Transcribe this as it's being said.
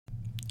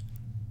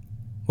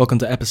Welcome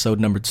to episode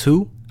number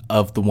 2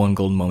 of the One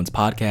Golden Moments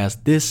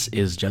podcast. This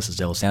is Justice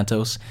Delos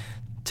Santos.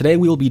 Today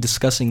we will be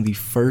discussing the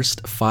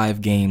first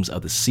 5 games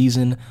of the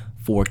season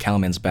for Cal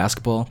men's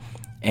basketball.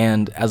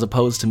 And as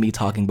opposed to me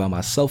talking by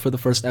myself for the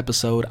first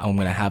episode, I'm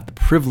going to have the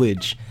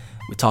privilege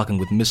of talking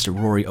with Mr.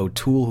 Rory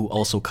O'Toole, who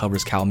also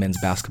covers Cal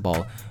men's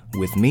basketball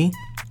with me.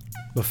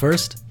 But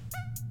first,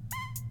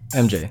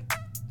 MJ,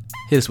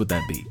 hit us with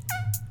that beat.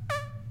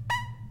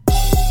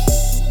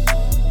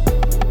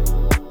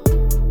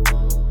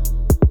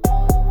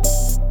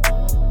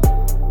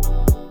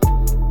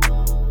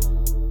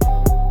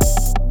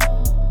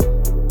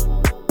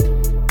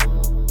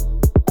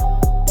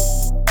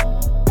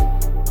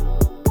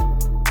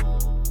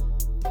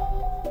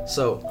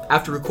 So,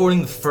 after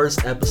recording the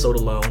first episode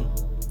alone,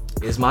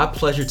 it is my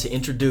pleasure to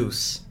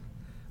introduce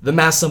the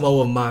Massimo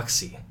of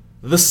Moxie,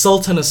 the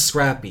Sultan of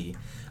Scrappy,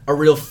 a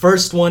real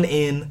first one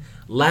in,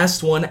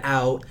 last one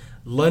out,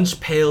 lunch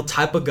pail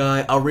type of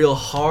guy, a real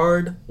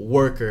hard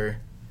worker,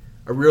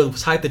 a real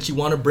type that you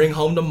want to bring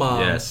home to mom.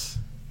 Yes.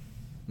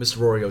 Mr.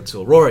 Rory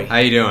O'Toole. Rory. How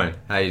you doing?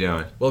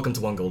 Welcome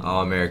to One Golden.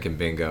 All-American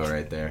bingo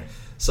right there.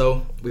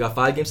 So, we got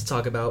 5 games to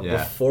talk about. Yeah.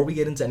 Before we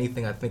get into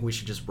anything, I think we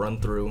should just run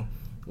through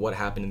what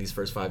happened in these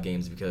first 5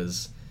 games,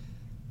 because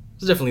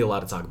there's definitely a lot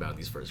to talk about in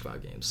these first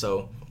 5 games.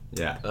 So,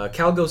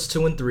 Cal goes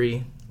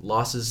 2-3,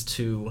 losses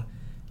to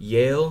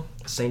Yale,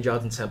 St.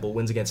 John's and Temple,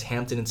 wins against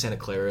Hampton and Santa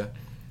Clara.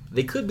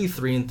 They could be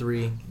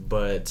 3-3,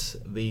 but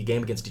the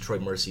game against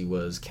Detroit Mercy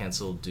was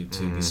canceled due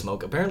to the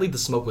smoke. Apparently, the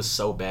smoke was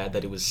so bad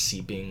that it was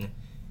seeping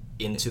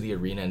into the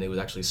arena, and it was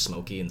actually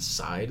smoky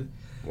inside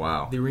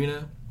the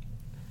arena.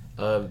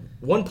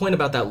 1 point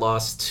about that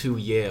loss to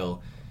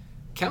Yale.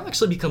 Cal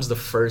actually becomes the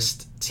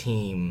first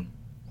team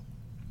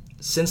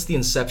since the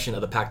inception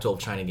of the Pac-12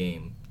 China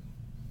game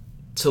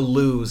to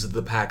lose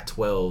the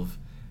Pac-12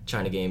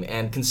 China game.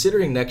 And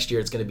considering next year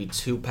it's going to be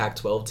 2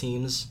 Pac-12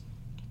 teams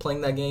playing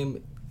that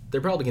game,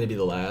 they're probably going to be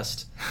the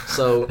last.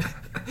 So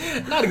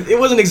it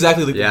wasn't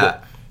exactly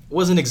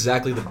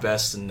the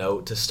best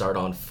note to start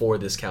on for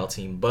this Cal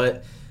team,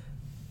 but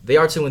they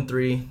are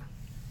 2-3.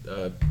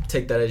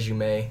 Take that as you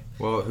may.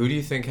 Well, who do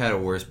you think had a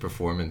worse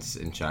performance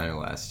in China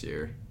last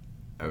year?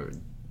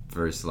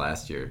 Versus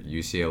last year,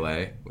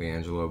 UCLA,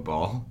 LiAngelo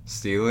Ball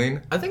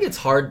stealing. I think it's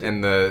hard.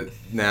 And the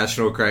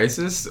national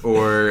crisis,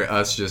 or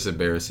us just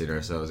embarrassing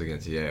ourselves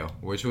against Yale,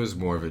 which was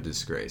more of a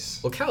disgrace.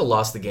 Well, Cal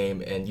lost the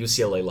game, and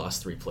UCLA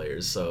lost 3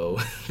 players, so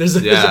there's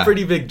a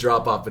pretty big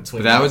drop off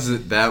between. But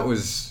that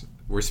was.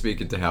 We're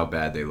speaking to how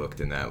bad they looked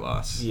in that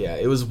loss. Yeah,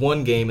 it was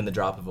 1 game in the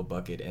drop of a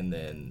bucket, and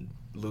then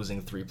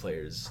losing 3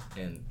 players,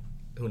 and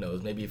who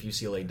knows? Maybe if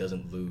UCLA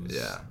doesn't lose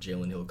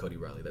Jalen Hill, Cody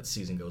Riley, that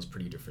season goes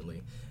pretty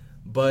differently.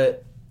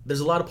 But there's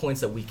a lot of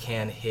points that we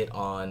can hit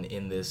on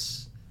in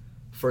this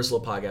first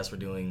little podcast we're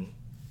doing.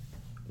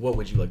 What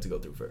would you like to go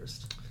through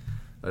first?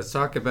 Let's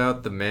talk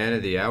about the man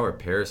of the hour,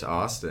 Paris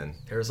Austin.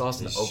 He's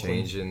Oakland,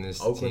 changing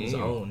this Oakland's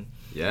team. Own.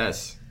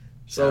 Yes.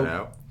 Shout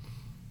out.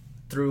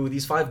 Through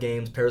these 5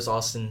 games, Paris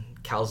Austin,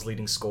 Cal's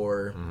leading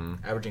scorer,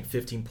 averaging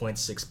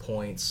 15.6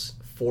 points,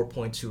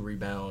 4.2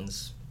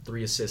 rebounds,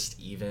 3 assists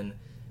even.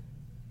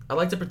 I'd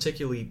like to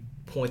particularly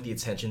point the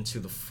attention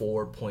to the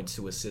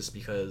 4.2 assists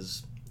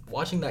because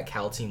watching that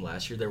Cal team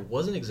last year, there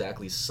wasn't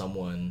exactly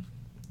someone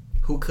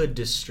who could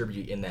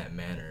distribute in that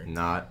manner.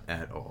 Not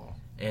at all.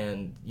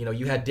 And,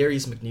 you had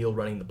Darius McNeil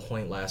running the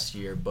point last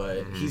year,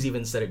 but he's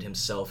even said it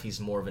himself. He's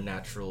more of a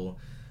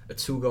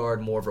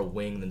 2-guard, more of a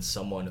wing than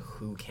someone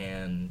who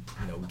can,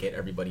 get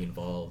everybody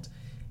involved.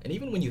 And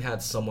even when you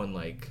had someone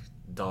like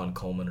Don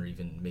Coleman or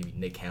even maybe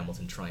Nick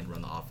Hamilton try and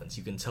run the offense,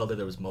 you can tell that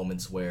there was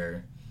moments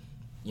where,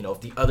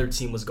 if the other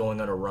team was going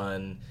on a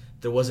run,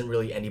 there wasn't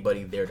really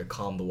anybody there to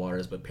calm the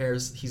waters. But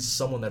Paris, he's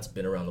someone that's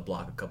been around the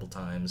block a couple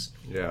times.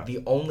 Yeah.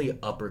 The only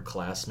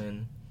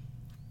upperclassman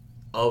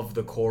of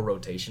the core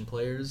rotation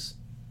players.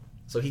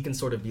 So he can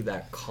sort of be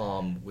that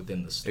calm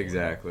within the storm.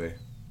 Exactly.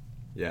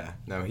 Yeah.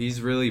 No,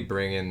 he's really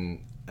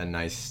bringing a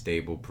nice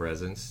stable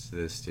presence to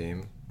this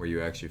team where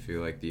you actually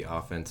feel like the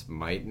offense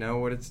might know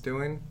what it's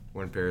doing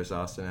when Paris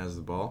Austin has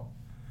the ball,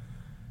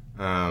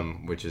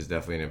 which is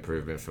definitely an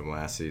improvement from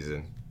last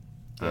season.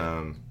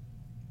 Yeah.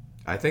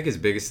 I think his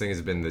biggest thing has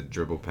been the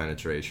dribble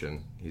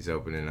penetration. He's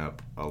opening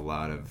up a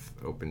lot of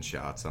open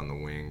shots on the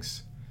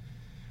wings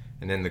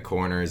and in the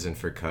corners and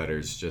for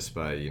cutters just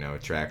by,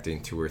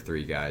 attracting 2 or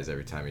 3 guys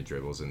every time he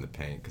dribbles in the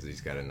paint because he's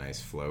got a nice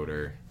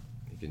floater.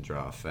 He can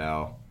draw a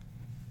foul.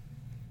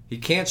 He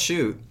can't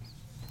shoot.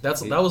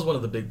 That was one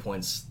of the big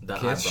points that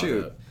I brought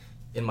shoot. up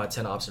in my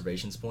 10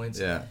 observations points.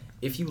 Yeah.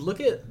 If you look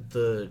at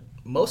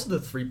most of the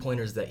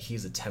 3-pointers that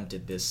he's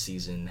attempted this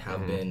season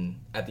have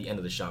been at the end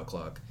of the shot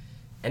clock.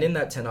 And in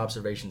that 10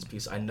 observations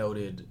piece, I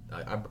noted,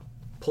 I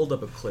pulled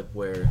up a clip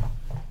where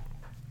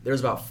there was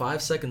about 5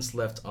 seconds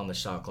left on the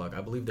shot clock. I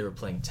believe they were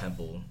playing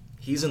Temple.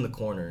 He's in the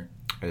corner.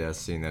 Yeah, I've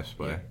seen that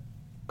play. Yeah.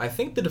 I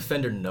think the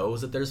defender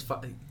knows that there's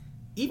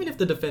even if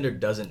the defender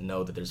doesn't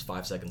know that there's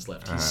 5 seconds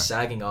left, he's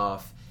sagging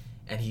off,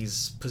 and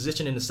he's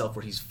positioning himself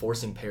where he's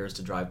forcing Paris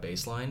to drive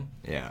baseline.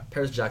 Yeah.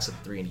 Paris jacks up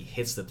the 3, and he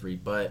hits the 3,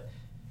 but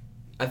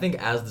I think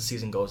as the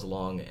season goes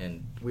along,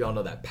 and we all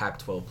know that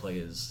Pac-12 play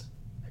is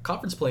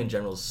conference play in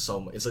general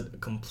is a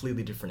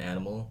completely different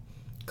animal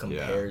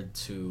compared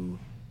to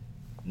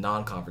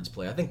non-conference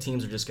play. I think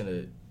teams are just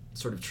gonna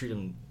sort of treat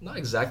him not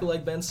exactly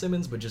like Ben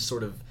Simmons, but just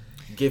sort of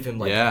give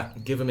him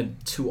in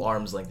 2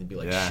 arms length and be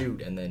like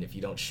shoot, and then if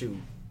you don't shoot,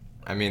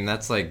 I mean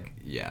that's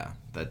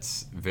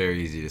that's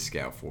very easy to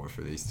scout for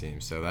these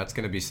teams. So that's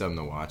gonna be something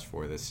to watch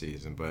for this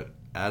season. But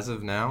as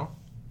of now,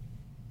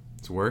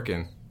 it's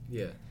working.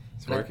 Yeah,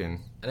 it's working.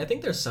 And I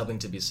think there's something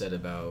to be said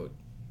about,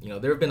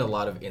 there have been a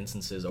lot of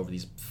instances over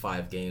these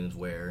 5 games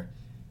where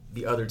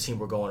the other team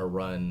were going to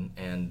run,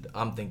 and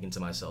I'm thinking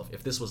to myself,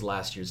 if this was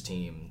last year's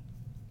team,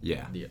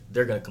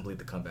 they're going to complete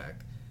the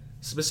comeback.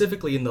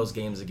 Specifically in those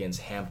games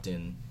against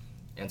Hampton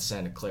and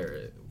Santa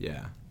Clara.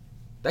 Yeah.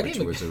 Which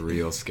was a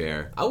real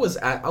scare. I was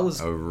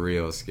a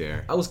real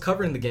scare. I was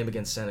covering the game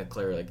against Santa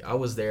Clara. Like, I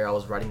was there. I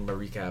was writing my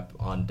recap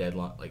on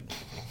deadline, like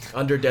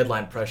under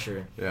deadline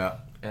pressure. Yeah.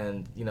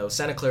 And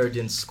Santa Clara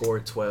didn't score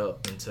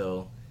 12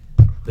 until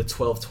the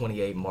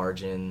 12-28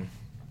 margin,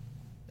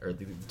 or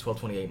the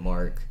 12-28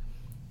 mark.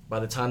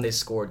 By the time they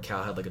scored,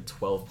 Cal had like a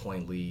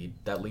 12-point lead.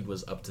 That lead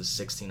was up to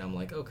 16. I'm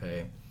like,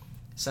 okay,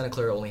 Santa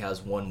Clara only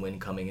has 1 win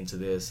coming into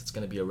this. It's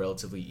going to be a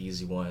relatively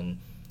easy one.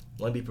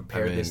 Let me be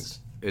prepared.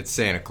 It's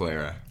Santa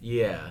Clara.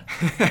 Yeah.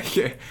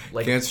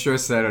 Can't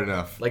stress that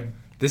enough.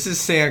 This is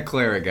Santa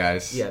Clara,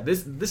 guys. Yeah,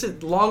 this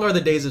is long are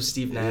the days of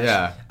Steve Nash.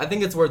 Yeah. I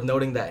think it's worth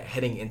noting that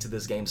heading into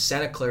this game,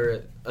 Santa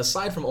Clara,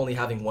 aside from only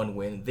having 1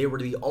 win, they were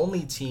the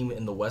only team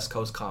in the West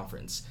Coast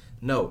Conference.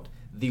 Note,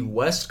 the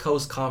West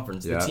Coast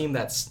Conference, the team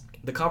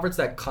the conference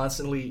that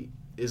constantly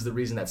is the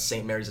reason that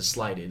St. Mary's has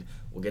slided.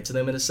 We'll get to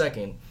them in a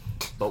second.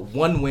 But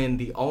 1 win,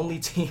 the only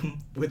team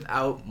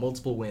without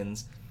multiple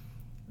wins.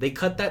 They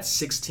cut that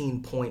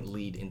 16-point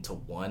lead into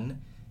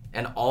 1,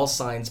 and all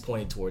signs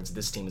pointed towards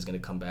this team is going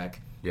to come back.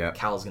 Yeah,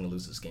 Cal's going to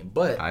lose this game.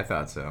 But I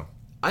thought so.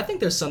 I think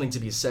there's something to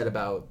be said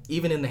about,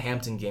 even in the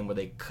Hampton game where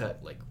they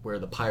cut, where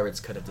the Pirates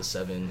cut it to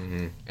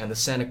 7, and the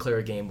Santa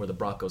Clara game where the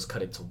Broncos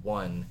cut it to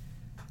 1.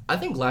 I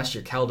think last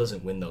year Cal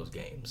doesn't win those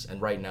games,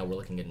 and right now we're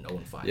looking at an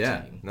 0-5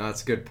 team. No,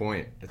 that's a good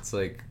point. It's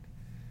like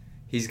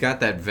he's got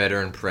that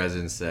veteran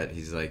presence that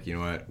he's like, you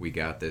know what, we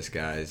got this,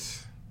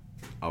 guys.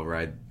 We'll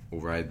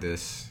ride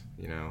this.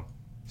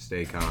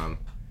 Stay calm.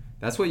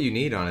 That's what you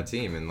need on a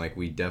team, and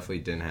we definitely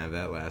didn't have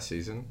that last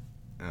season.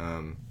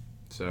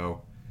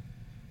 So,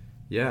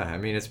 yeah, I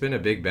mean, it's been a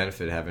big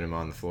benefit having him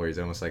on the floor. He's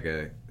almost like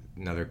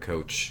another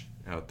coach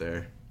out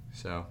there.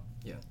 So,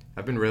 yeah,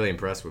 I've been really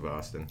impressed with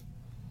Austin.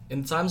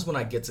 In times when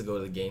I get to go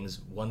to the games,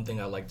 one thing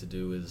I like to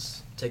do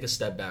is take a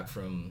step back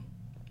from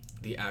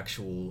the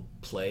actual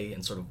play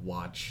and sort of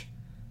watch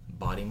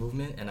body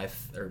movement. And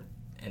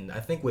I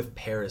think with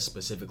Paris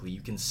specifically,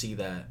 you can see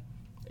that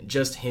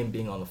just him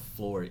being on the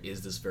floor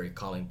is this very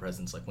calming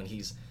presence. Like when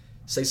he's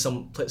say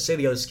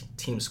the other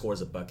team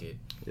scores a bucket,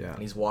 and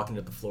he's walking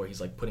to the floor,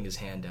 he's putting his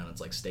hand down.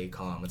 It's stay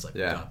calm. It's we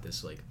got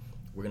this.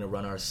 We're gonna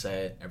run our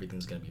set.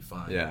 Everything's gonna be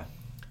fine. Yeah.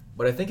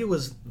 But I think it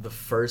was the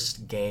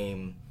first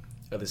game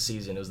of the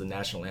season. It was the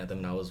national anthem,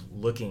 and I was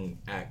looking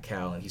at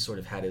Cal, and he sort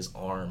of had his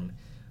arm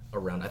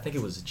around. I think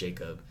it was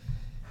Jacob,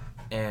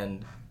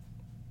 and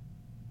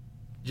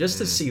just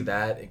to see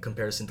that in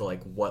comparison to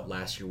what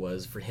last year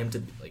was for him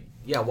to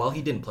while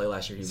he didn't play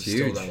last year, he was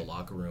still around the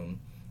locker room,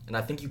 and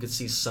I think you could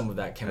see some of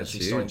that chemistry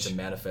starting to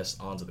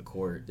manifest onto the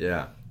court.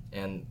 Yeah.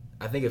 And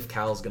I think if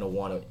Cal's gonna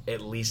want to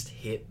at least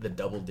hit the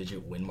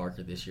double-digit win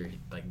marker this year,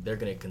 they're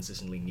gonna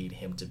consistently need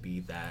him to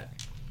be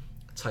that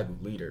type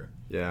of leader.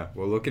 Yeah.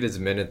 Well, look at his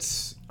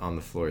minutes on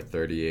the floor: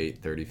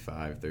 38,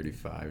 35,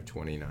 35,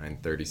 29,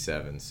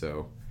 37.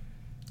 So.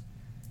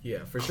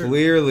 Yeah, for sure.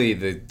 Clearly,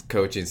 the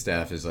coaching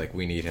staff is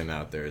we need him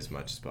out there as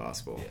much as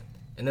possible. Yeah.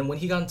 And then when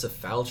he got into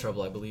foul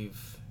trouble, I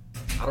believe,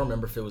 I don't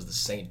remember if it was the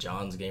St.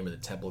 John's game or the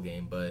Temple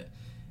game, but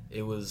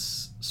it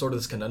was sort of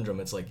this conundrum.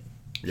 It's he's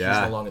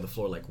no longer on the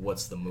floor.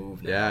 What's the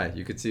move now? Yeah,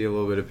 you could see a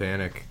little bit of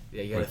panic.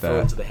 Yeah, you got to throw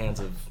it into the hands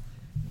of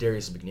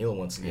Darius McNeil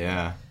once again.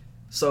 Yeah.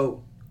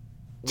 So,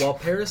 while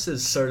Paris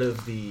is sort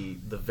of the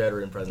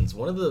veteran presence,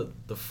 one of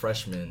the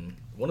freshmen,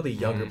 one of the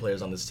younger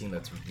players on this team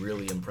that's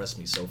really impressed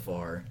me so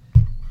far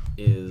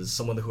is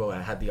someone who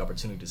I had the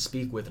opportunity to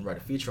speak with and write a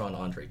feature on,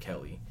 Andre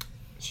Kelly.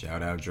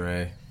 Shout out,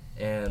 Dre.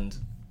 And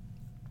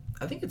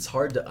I think it's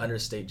hard to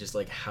understate just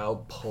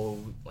how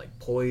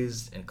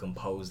poised and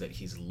composed that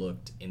he's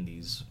looked in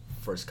these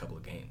first couple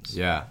of games.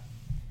 Yeah.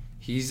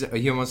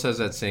 He almost has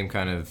that same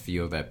kind of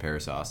feel that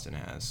Paris Austin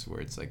has, where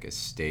it's a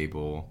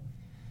stable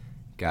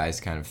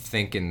guys kind of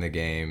thinking the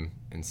game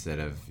instead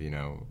of,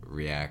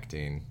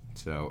 reacting.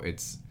 So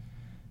it's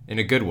in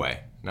a good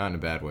way, not in a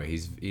bad way.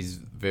 He's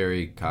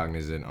very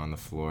cognizant on the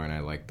floor, and I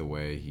like the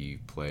way he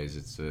plays.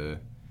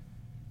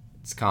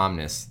 It's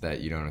calmness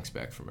that you don't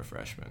expect from a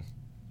freshman.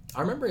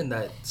 I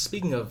remember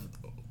speaking of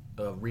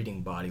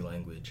reading body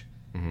language,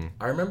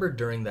 I remember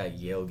during that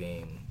Yale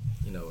game,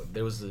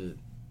 there was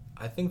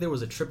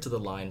a trip to the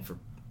line for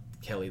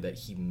Kelly that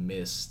he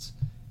missed,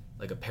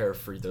 a pair of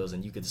free throws,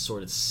 and you could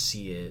sort of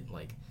see it,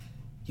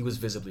 he was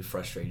visibly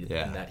frustrated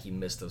in that he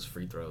missed those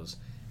free throws.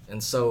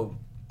 And so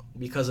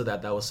because of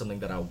that, that was something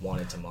that I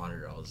wanted to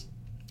monitor.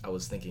 I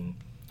was thinking,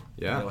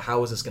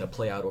 how is this going to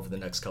play out over the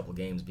next couple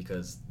games?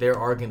 Because there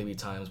are going to be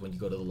times when you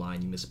go to the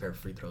line, you miss a pair of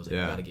free throws,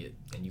 and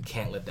you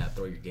can't let that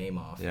throw your game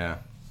off. Yeah.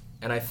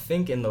 And I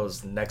think in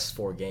those next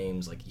 4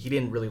 games, like, he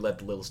didn't really let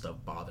the little stuff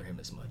bother him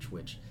as much,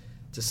 which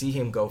to see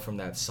him go from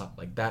that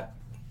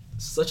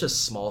such a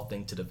small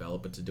thing to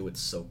develop, but to do it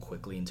so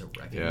quickly and to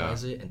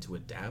recognize it and to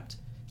adapt,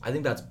 I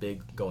think that's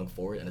big going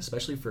forward, and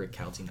especially for a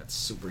Cal team that's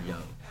super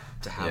young,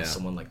 to have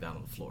someone like that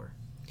on the floor.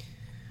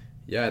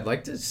 Yeah, I'd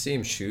like to see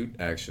him shoot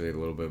actually a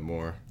little bit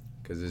more,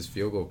 because his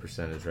field goal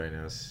percentage right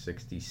now is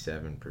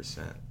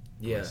 67%.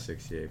 Yeah.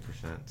 68%.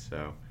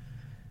 So,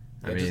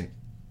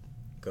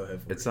 go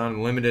ahead. It's on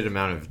a limited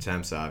amount of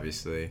attempts,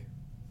 obviously,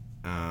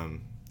 and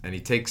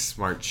he takes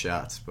smart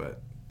shots. But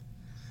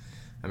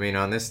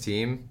on this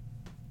team,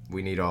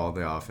 we need all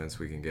the offense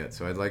we can get.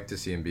 So I'd like to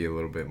see him be a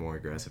little bit more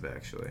aggressive,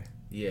 actually.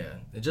 Yeah,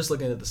 and just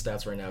looking at the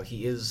stats right now,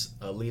 he is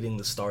leading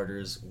the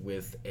starters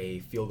with a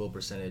field goal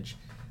percentage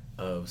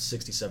of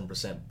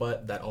 67%,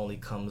 but that only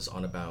comes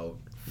on about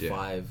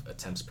 5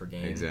 attempts per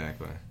game.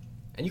 Exactly.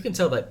 And you can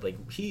tell that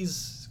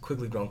he's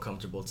quickly grown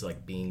comfortable to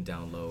being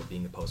down low,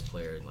 being a post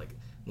player, and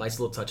nice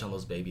little touch on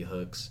those baby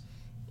hooks.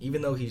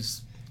 Even though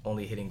he's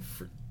only hitting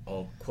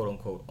quote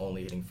unquote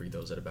only hitting free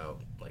throws at about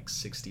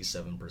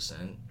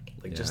 67%.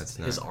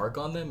 His arc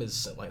on them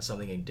is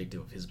something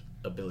indicative of his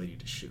ability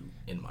to shoot,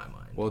 in my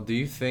mind. Well, do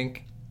you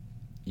think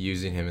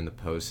using him in the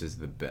post is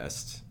the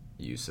best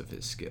use of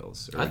his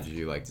skills, or would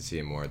you like to see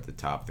him more at the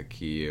top of the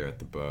key or at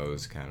the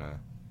bows, kind of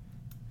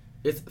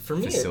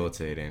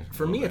facilitating?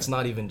 For me, it's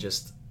not even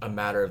just a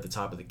matter of the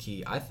top of the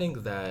key. I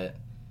think that,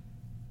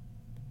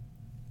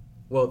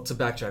 well, to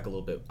backtrack a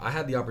little bit, I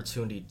had the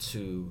opportunity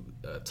to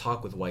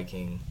talk with White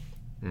King,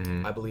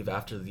 I believe,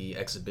 after the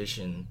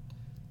exhibition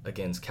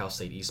against Cal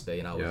State East Bay,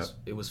 and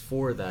it was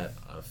for that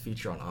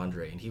feature on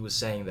Andre, and he was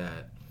saying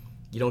that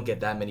you don't get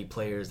that many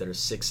players that are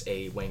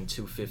 6'8", weighing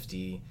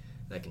 250,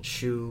 that can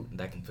shoot,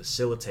 that can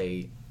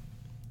facilitate,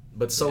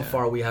 but so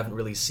far we haven't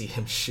really seen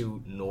him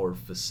shoot nor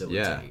facilitate.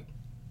 Yeah.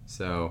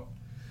 So,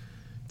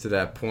 to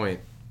that point,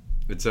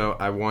 so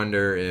I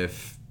wonder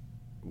if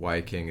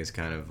White King is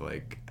kind of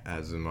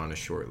has him on a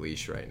short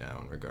leash right now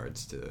in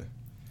regards to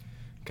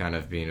kind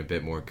of being a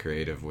bit more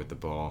creative with the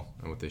ball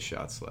and with his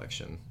shot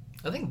selection.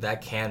 I think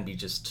that can be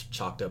just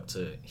chalked up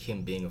to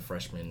him being a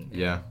freshman.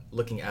 And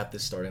looking at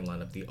this starting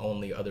lineup, the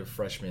only other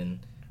freshman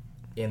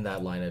in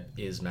that lineup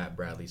is Matt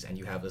Bradley's, and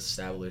you have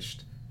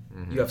established.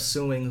 You have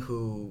Suing,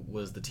 who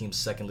was the team's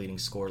second leading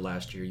scorer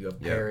last year. You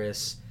have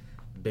Paris,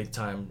 big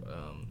time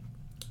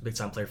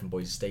player from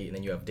Boise State, and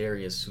then you have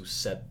Darius, who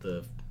set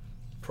the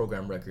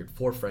program record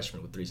for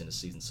freshmen with 3s in a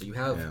season. So you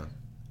have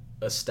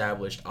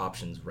established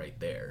options right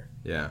there.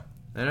 Yeah,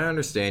 and I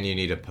understand you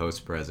need a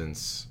post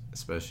presence,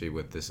 especially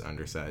with this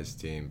undersized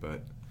team,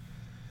 but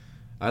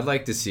I'd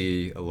like to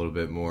see a little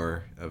bit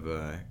more of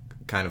a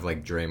kind of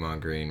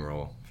Draymond Green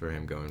role for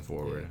him going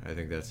forward. I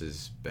think that's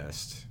his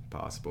best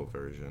possible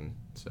version.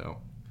 So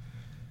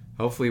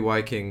hopefully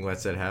White King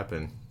lets that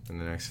happen in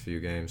the next few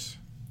games.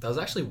 That was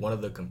actually one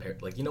of the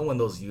when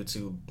those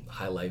YouTube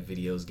highlight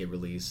videos get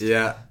released?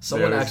 Yeah.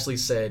 Someone actually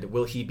said,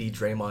 will he be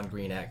Draymond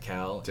Green at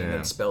Cal? Damn. And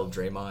then spelled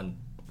Draymond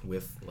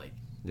with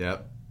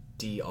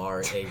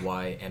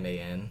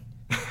D-R-A-Y-M-A-N.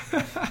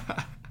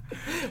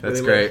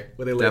 That's great.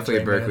 Definitely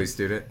a Berkeley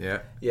student,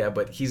 Yeah,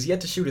 but he's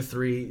yet to shoot a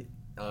 3.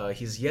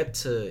 He's yet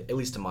to, at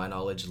least to my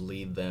knowledge,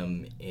 lead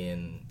them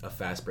in a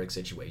fast break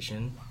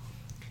situation.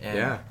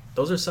 And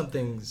those are some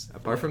things.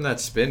 Apart from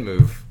that spin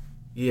move.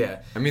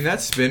 Yeah.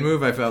 That spin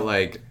move, I felt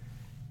like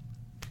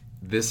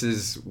this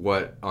is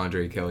what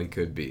Andre Kelly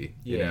could be.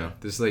 You know?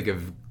 This is a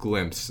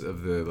glimpse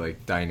of the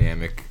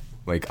dynamic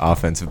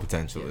offensive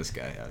potential this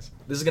guy has.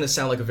 This is going to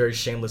sound like a very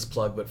shameless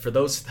plug, but for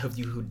those of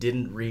you who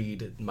didn't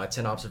read my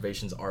 10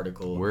 Observations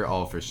article... We're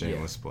all for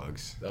shameless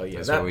plugs. Oh, yeah.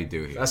 That's what we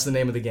do here. That's the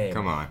name of the game.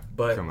 Come on.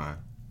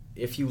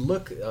 If you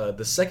look,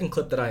 the second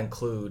clip that I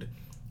include,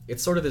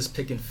 it's sort of this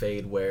pick and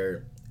fade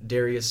where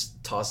Darius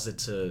tosses it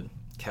to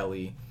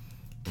Kelly.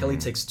 Kelly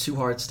takes 2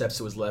 hard steps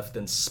to his left,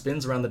 then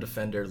spins around the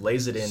defender,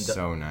 lays it in.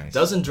 So nice.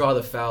 Doesn't draw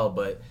the foul,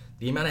 but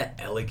the amount of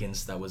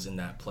elegance that was in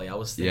that play, I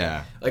was thinking,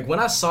 when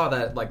I saw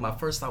that, my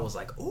first thought was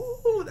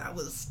ooh, that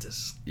was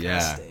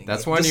disgusting. Yeah,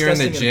 that's when you're in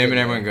the gym and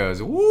everyone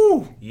goes,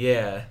 woo.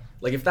 Yeah,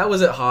 if that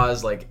was at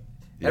Haas,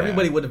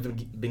 everybody would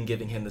have been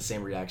giving him the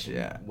same reaction.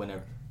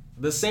 Whenever,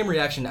 the same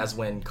reaction as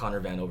when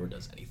Connor Vanover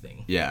does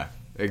anything. Yeah.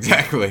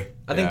 Exactly.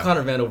 I think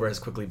Connor Vanover has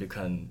quickly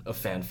become a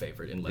fan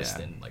favorite in less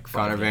than 5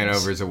 Connor games.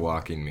 Vanover is a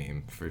walking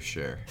meme for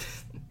sure.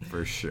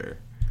 For sure.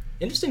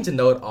 Interesting to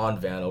note on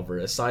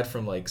Vanover, aside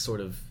from sort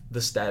of the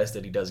status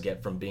that he does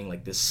get from being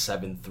this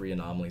 7'3"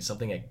 anomaly,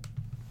 something at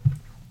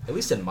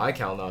least in my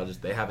Cal knowledge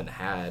they haven't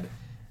had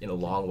in a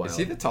long while. Is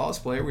he the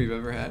tallest player we've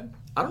ever had?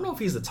 I don't know if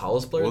he's the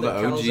tallest player. Will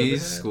the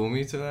OGs school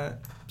me to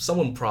that?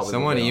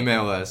 Someone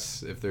email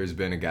us if there's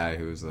been a guy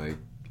who's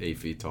 8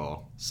 feet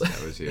tall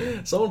that was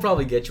here. Someone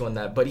probably get you on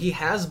that, but he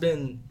has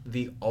been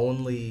the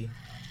only,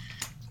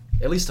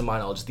 at least to my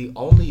knowledge, the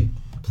only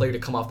player to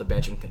come off the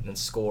bench and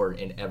score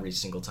in every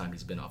single time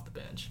he's been off the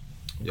bench.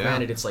 Yeah.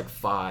 Granted, it's like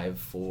 5,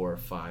 4,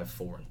 5,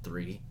 4, and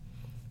 3,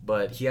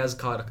 but he has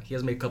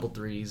made a couple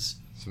threes.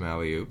 Some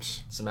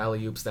alley-oops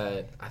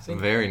that I think... Some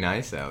very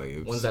nice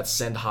alley-oops. Ones that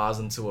send Haas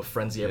into a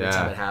frenzy every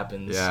time it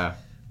happens. Yeah.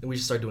 Then we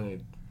should start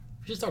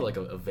like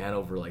a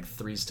Vanover like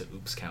threes to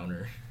oops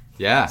counter.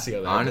 Yeah, see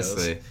how that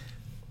honestly. Goes.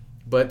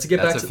 But to get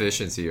back to... That's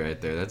efficiency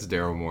right there. That's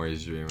Daryl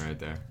Morey's dream right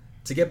there.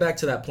 To get back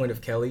to that point of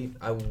Kelly,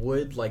 I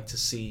would like to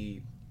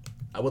see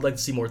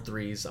more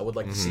threes. I would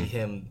like to see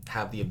him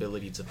have the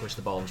ability to push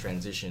the ball in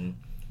transition.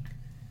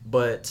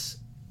 But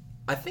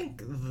I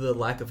think the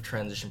lack of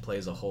transition play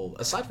as a whole,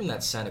 aside from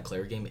that Santa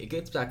Clara game, it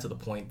gets back to the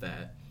point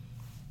that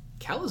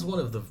Cal is one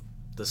of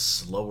the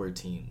slower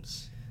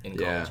teams in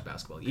college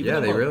basketball.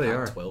 Even they really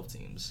are. 12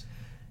 teams.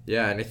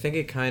 Yeah, and I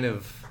think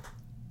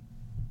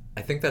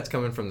that's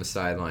coming from the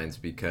sidelines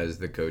because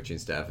the coaching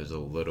staff is a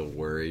little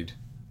worried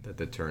that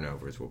the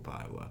turnovers will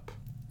pile up.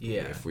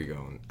 Yeah. If we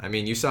go, I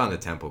mean, you saw in the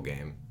Temple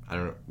game.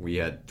 We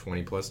had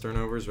 20 plus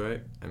turnovers,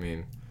 right? I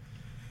mean,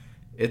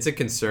 it's a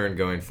concern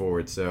going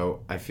forward.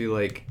 So I feel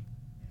like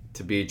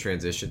to be a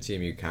transition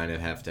team, you kind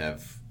of have to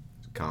have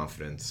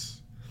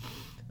confidence.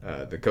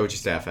 The coaching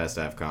staff has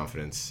to have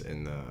confidence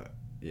in the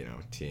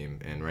team,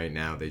 and right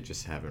now they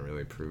just haven't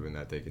really proven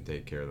that they can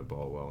take care of the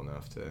ball well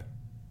enough to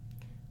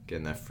get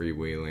in that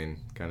freewheeling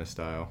kind of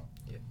style.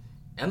 Yeah.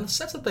 And the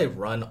sets that they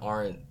run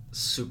aren't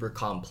super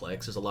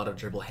complex. There's a lot of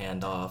dribble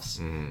handoffs,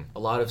 a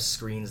lot of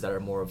screens that are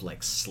more of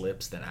like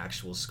slips than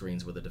actual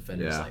screens where the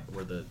defender's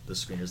where the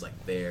screener's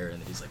like there and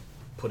then he's like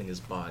putting his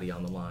body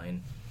on the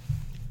line.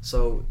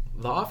 So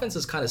the offense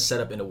is kind of set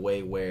up in a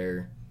way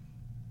where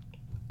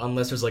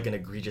unless there's like an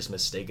egregious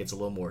mistake, it's a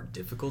little more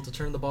difficult to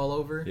turn the ball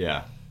over.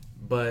 Yeah.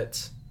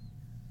 But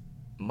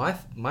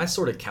my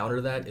sort of counter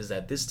to that is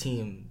that this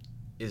team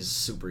is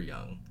super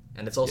young,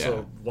 and it's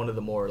also one of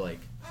the more like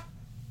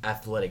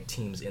athletic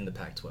teams in the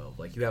Pac-12.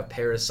 Like you have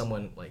Paris,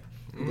 someone like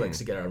who likes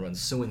to get out and run,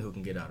 Sewin who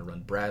can get out and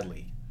run,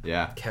 Bradley,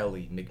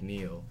 Kelly,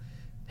 McNeil,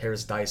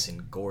 Harris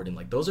Dyson, Gordon.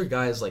 Like those are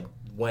guys like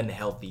when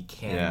healthy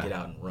can get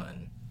out and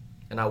run.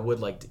 And I would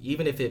like to,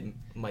 even if it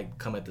might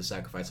come at the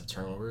sacrifice of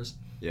turnovers.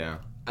 Yeah.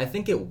 I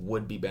think it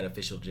would be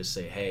beneficial to just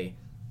say, hey,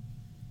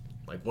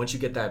 like once you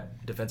get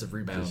that defensive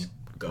rebound, just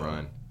go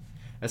run.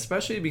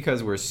 Especially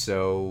because we're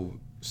so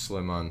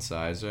slim on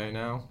size right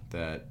now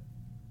that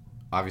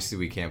obviously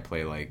we can't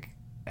play like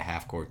a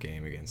half court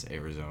game against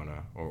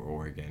Arizona or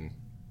Oregon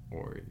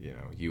or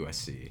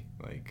USC.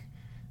 Like,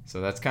 so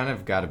that's kind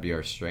of got to be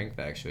our strength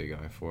actually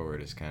going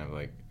forward, is kind of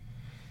like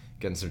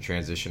getting some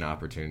transition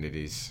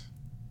opportunities,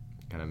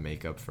 kind of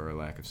make up for our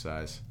lack of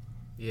size.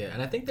 Yeah,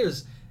 and I think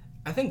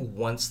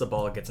once the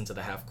ball gets into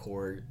the half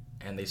court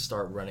and they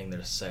start running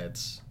their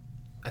sets,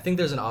 I think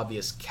there's an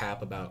obvious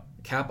cap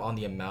on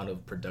the amount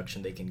of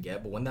production they can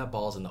get. But when that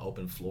ball's in the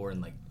open floor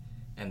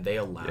and they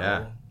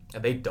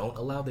don't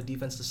allow the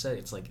defense to set,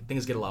 it's like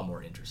things get a lot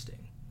more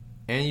interesting.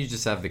 And you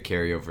just have the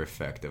carryover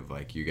effect of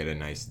like you get a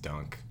nice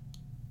dunk,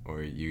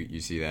 or you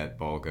see that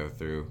ball go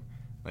through.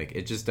 Like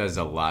it just does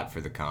a lot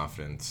for the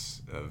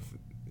confidence of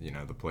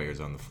the players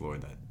on the floor,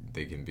 that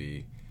they can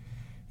be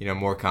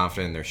more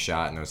confident in their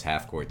shot in those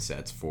half court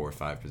sets 4 or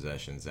 5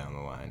 possessions down the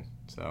line.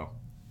 So,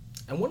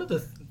 and one of the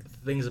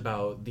things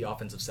about the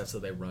offensive sets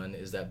that they run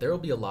is that there will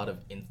be a lot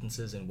of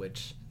instances in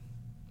which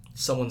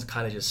someone's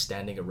kind of just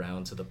standing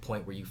around to the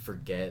point where you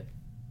forget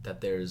that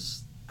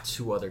there's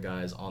 2 other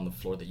guys on the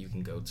floor that you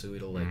can go to.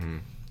 It'll like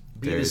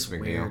be Darius this McNeil.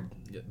 weird,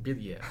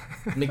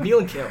 McNeil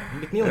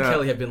and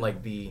Kelly have been like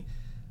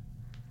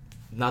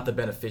not the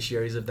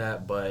beneficiaries of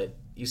that, but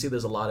you see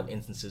there's a lot of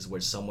instances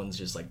where someone's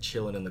just like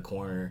chilling in the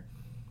corner,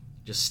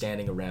 just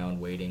standing around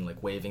waiting,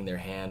 like waving their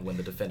hand when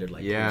the defender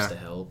comes to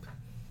help.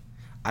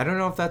 I don't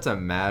know if that's a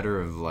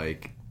matter of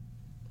like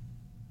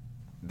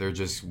they're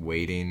just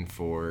waiting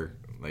for,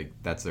 like,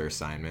 that's their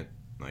assignment.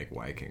 Like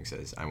Wyking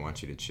says, I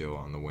want you to chill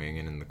on the wing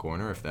and in the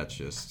corner, if that's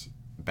just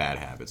bad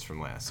habits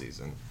from last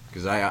season.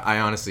 Because I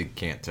honestly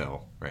can't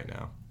tell right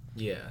now.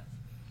 Yeah.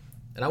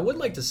 And I would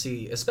like to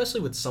see,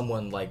 especially with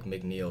someone like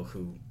McNeil,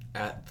 who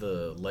at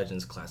the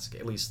Legends Classic,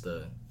 at least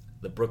the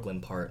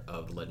Brooklyn part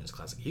of the Legends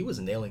Classic, he was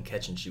nailing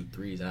catch and shoot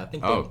threes. And I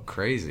think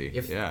crazy.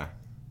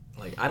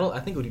 Like I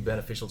think it would be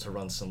beneficial to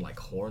run some like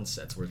horn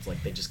sets where it's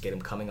like they just get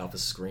him coming off the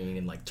screen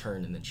and like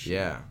turn and then shoot.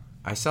 Yeah.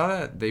 I saw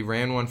that they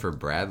ran one for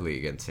Bradley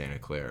against Santa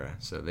Clara,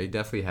 so they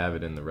definitely have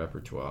it in the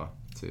repertoire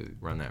to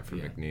run that for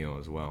McNeil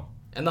as well.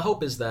 And the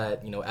hope is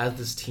that, as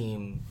this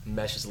team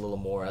meshes a little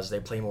more, as they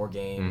play more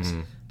games,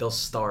 they'll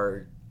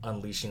start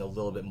unleashing a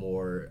little bit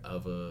more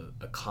of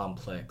a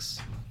complex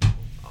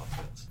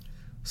offense.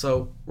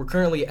 So we're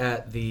currently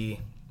at the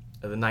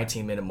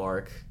 19-minute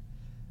mark.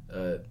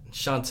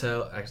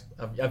 Chantel,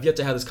 I've yet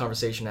to have this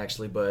conversation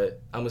actually,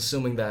 but I'm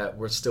assuming that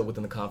we're still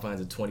within the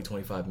confines of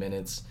 20-25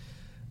 minutes.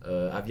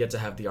 I've yet to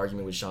have the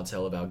argument with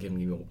Chantel about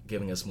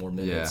giving us more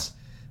minutes.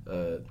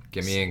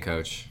 Get me in,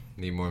 coach.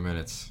 Need more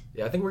minutes.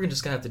 Yeah, I think we're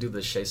just going to have to do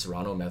the Shea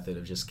Serrano method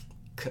of just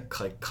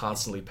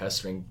constantly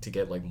pestering to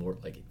get like more,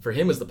 like for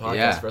him as the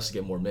podcast, for us to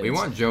get more minutes. We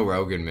want Joe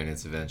Rogan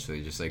minutes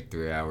eventually, just like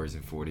 3 hours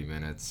and 40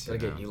 minutes. Gotta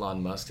get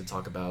Elon Musk to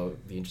talk about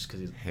the interest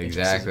because he's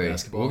exactly. In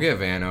basketball. We'll get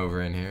Van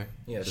over in here.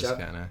 Yeah,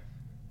 shout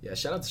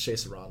out to Shea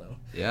Serrano.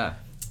 Yeah.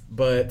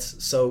 But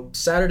so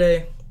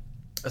Saturday,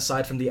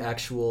 aside from the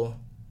actual,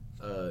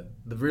 the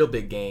real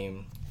big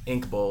game,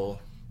 Ink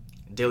Bowl,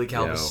 Daily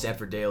Cal versus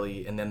Stanford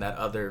Daily, and then that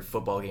other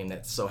football game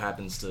that so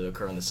happens to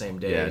occur on the same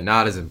day. Yeah,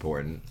 not as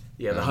important.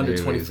 Yeah, the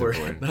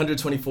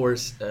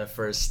 124th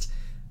first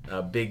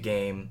big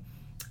game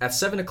at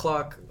 7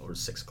 o'clock or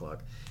 6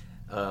 o'clock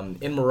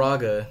in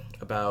Moraga.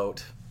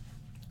 About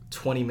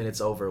 20 minutes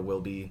over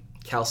will be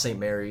Cal St.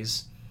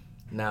 Mary's.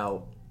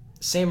 Now,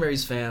 St.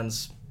 Mary's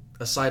fans,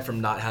 aside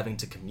from not having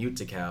to commute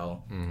to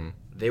Cal,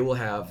 they will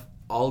have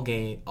all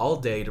day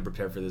to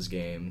prepare for this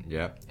game.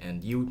 Yeah.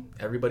 And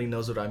everybody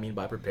knows what I mean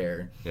by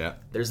prepare. Yeah.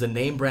 There's the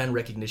name brand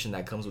recognition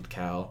that comes with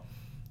Cal.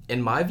 In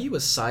my view,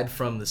 aside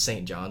from the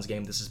St. John's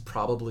game, this is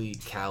probably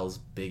Cal's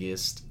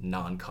biggest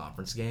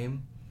non-conference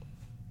game.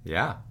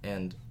 Yeah.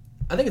 And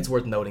I think it's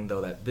worth noting,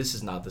 though, that this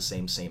is not the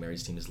same St.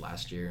 Mary's team as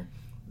last year.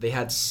 They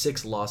had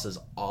 6 losses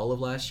all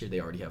of last year.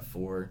 They already have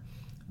 4.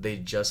 They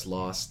just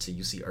lost to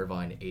UC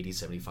Irvine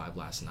 80-75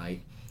 last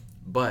night.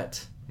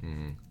 But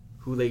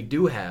who they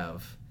do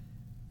have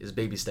is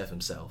Baby Steph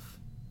himself,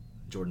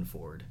 Jordan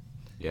Ford.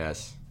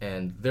 Yes.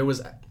 And there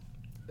was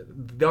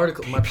the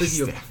article, my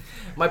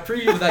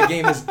preview of that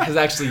game has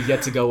actually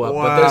yet to go up.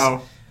 Wow.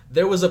 But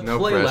there was a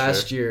play pressure.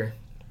 last year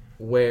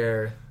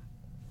where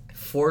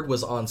Ford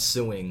was on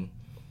suing.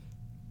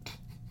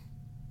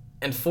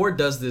 And Ford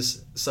does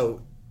this,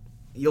 so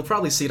you'll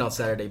probably see it on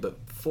Saturday, but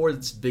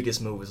Ford's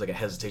biggest move is like a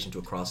hesitation to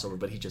a crossover,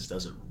 but he just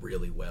does it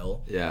really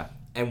well. Yeah.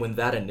 And when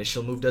that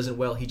initial move doesn't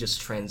well, he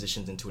just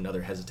transitions into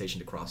another hesitation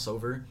to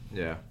crossover.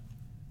 Yeah.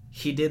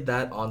 He did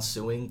that on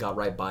suing, got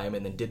right by him,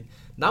 and then did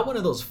not one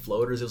of those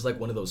floaters. It was like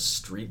one of those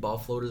street ball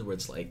floaters where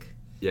it's like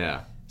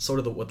sort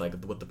of what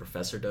the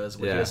professor does,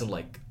 where he doesn't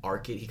like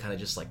arc it. He kind of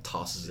just like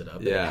tosses it up,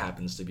 and it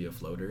happens to be a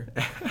floater.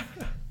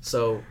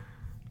 So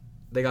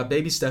they got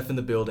Baby Steph in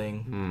the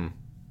building.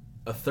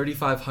 A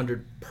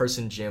 3,500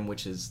 person gym,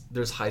 which is,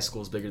 there's high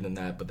schools bigger than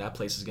that, but that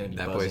place is going to be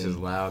buzzing. That place is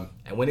loud.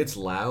 And when it's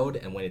loud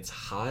and when it's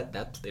hot,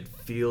 it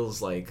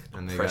feels like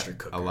a pressure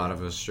cooker. A lot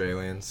of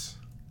Australians.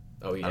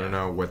 Oh yeah. I don't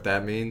know what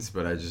that means,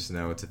 but I just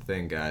know it's a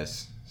thing,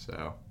 guys.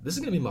 So this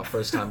is going to be my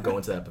first time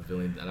going to that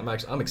pavilion, and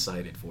I'm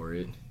excited for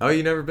it. Oh,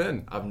 you never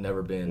been? I've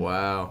never been.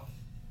 Wow.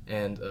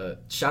 And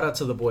shout out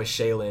to the boy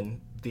Shaylin,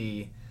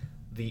 the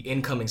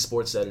incoming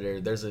sports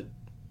editor.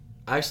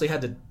 I actually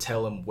had to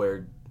tell him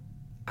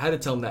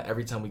that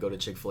every time we go to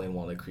Chick-fil-A in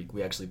Walnut Creek,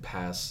 we actually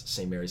pass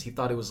St. Mary's. He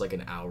thought it was like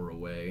an hour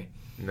away.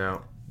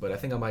 No. But I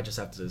think I might just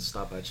have to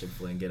stop at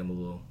Chick-fil-A and get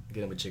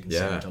him a chicken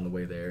sandwich on the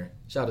way there.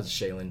 Shout out to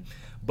Shaylin.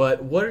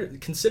 But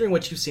considering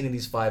what you've seen in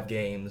these 5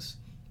 games,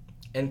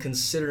 and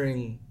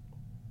considering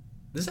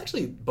this,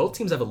 actually both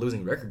teams have a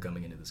losing record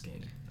coming into this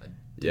game. I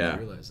didn't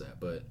realize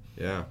that, but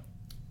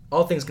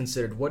all things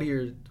considered, what are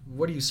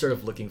you sort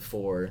of looking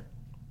for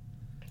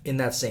in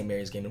that St.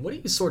 Mary's game, and what do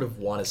you sort of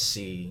want to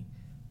see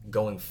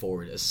going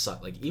forward,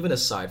 even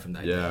aside from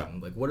that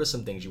game? Like, what are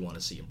some things you want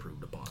to see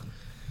improved upon?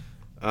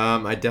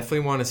 I definitely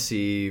want to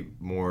see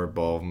more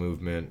ball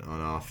movement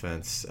on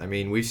offense. I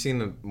mean, we've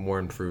seen more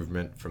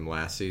improvement from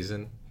last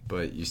season,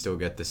 but you still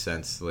get the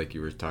sense, like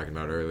you were talking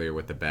about earlier,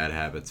 with the bad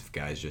habits of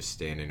guys just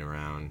standing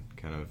around,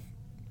 kind of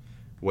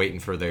waiting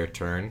for their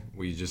turn.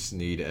 We just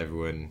need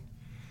everyone,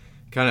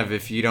 kind of,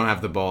 if you don't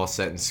have the ball,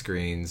 setting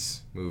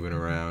screens, moving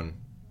around,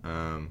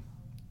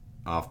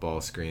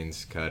 off-ball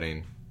screens,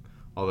 cutting,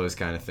 all those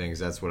kind of things.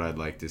 That's what I'd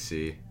like to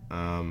see.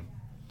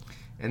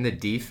 And the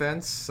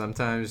defense,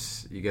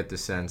 sometimes you get the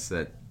sense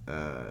that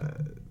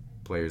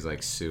players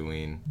like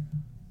Suing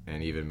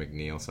and even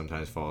McNeil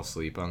sometimes fall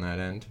asleep on that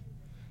end.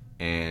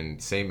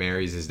 And St.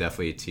 Mary's is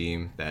definitely a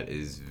team that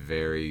is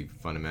very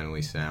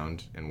fundamentally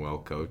sound and well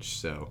coached.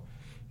 So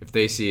if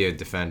they see a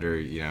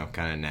defender,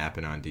 kind of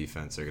napping on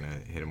defense, they're going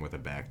to hit him with a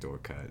backdoor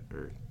cut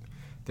or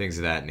things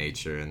of that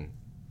nature. And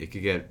it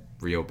could get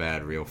real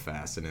bad real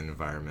fast in an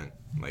environment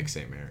like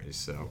St. Mary's.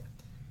 So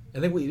I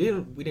think we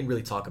didn't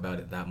really talk about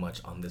it that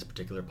much on this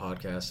particular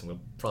podcast, and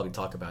we'll probably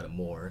talk about it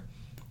more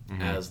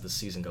as the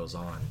season goes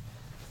on.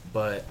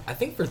 But I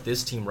think for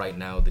this team right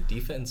now, the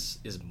defense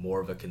is more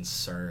of a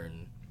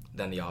concern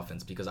than the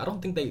offense, because I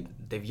don't think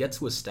they've yet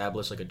to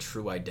establish like a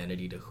true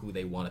identity to who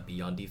they want to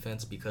be on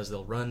defense, because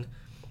they'll run,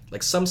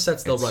 like some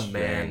sets they'll run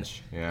man,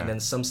 and then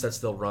some sets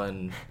they'll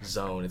run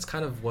zone. It's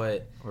kind of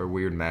or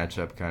weird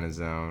matchup kind of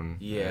zone.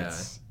 Yeah.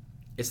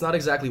 It's not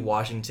exactly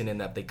Washington in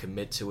that they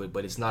commit to it,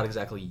 but it's not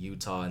exactly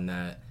Utah in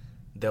that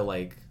they'll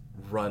like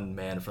run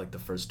man for like the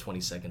first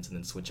 20 seconds and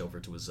then switch over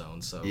to a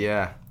zone. So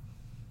yeah.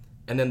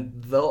 And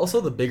then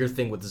also the bigger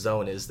thing with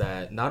zone is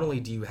that not only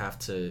do you have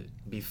to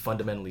be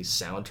fundamentally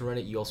sound to run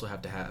it, you also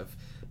have to have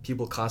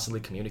people constantly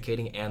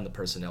communicating and the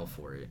personnel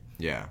for it.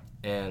 Yeah.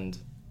 And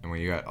when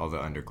you got all the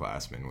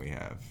underclassmen we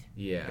have,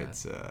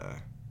 it's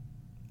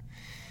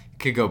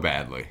could go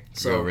badly.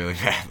 Could go really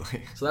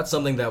badly. So that's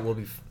something that we'll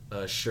be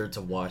sure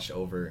to watch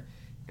over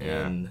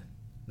in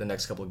the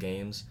next couple of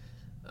games.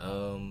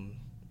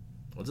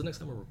 When's the next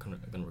time we're going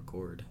to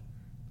record?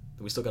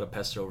 We still got to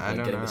pester over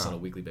getting this on a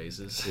weekly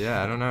basis.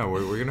 Yeah, I don't know.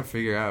 We're going to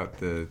figure out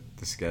the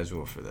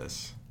schedule for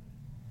this.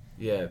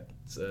 Yeah,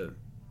 it's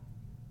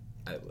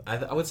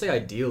I would say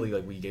ideally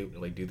we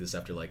do this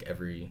after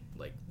every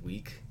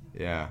week.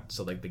 Yeah.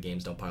 So the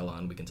games don't pile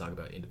on. We can talk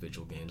about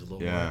individual games a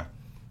little more.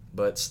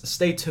 But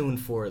stay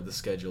tuned for the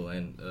schedule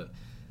and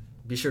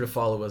be sure to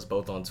follow us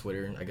both on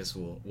Twitter. I guess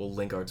we'll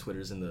link our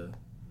Twitters in the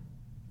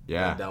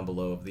down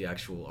below of the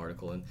actual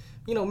article, and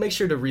make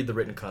sure to read the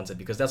written content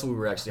because that's what we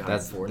were actually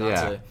hired for.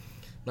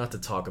 Not to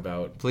talk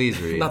about. Please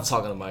read. Not to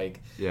talk on the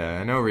mic. Yeah,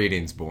 I know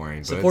reading's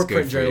boring. Support but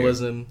it's print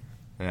journalism.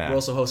 Yeah. We're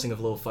also hosting a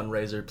little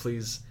fundraiser.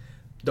 Please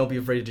don't be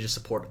afraid to just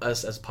support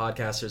us as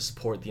podcasters.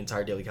 Support the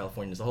entire Daily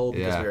Californian as a whole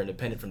because we are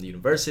independent from the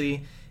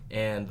university,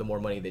 and the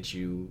more money that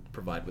you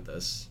provide with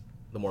us,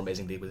 the more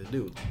amazing things we can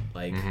do,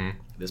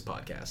 this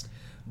podcast.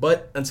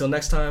 But until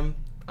next time,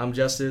 I'm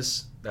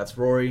Justice. That's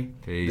Rory.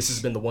 Peace. This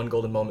has been the One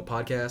Golden Moment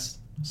podcast.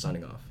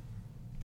 Signing off.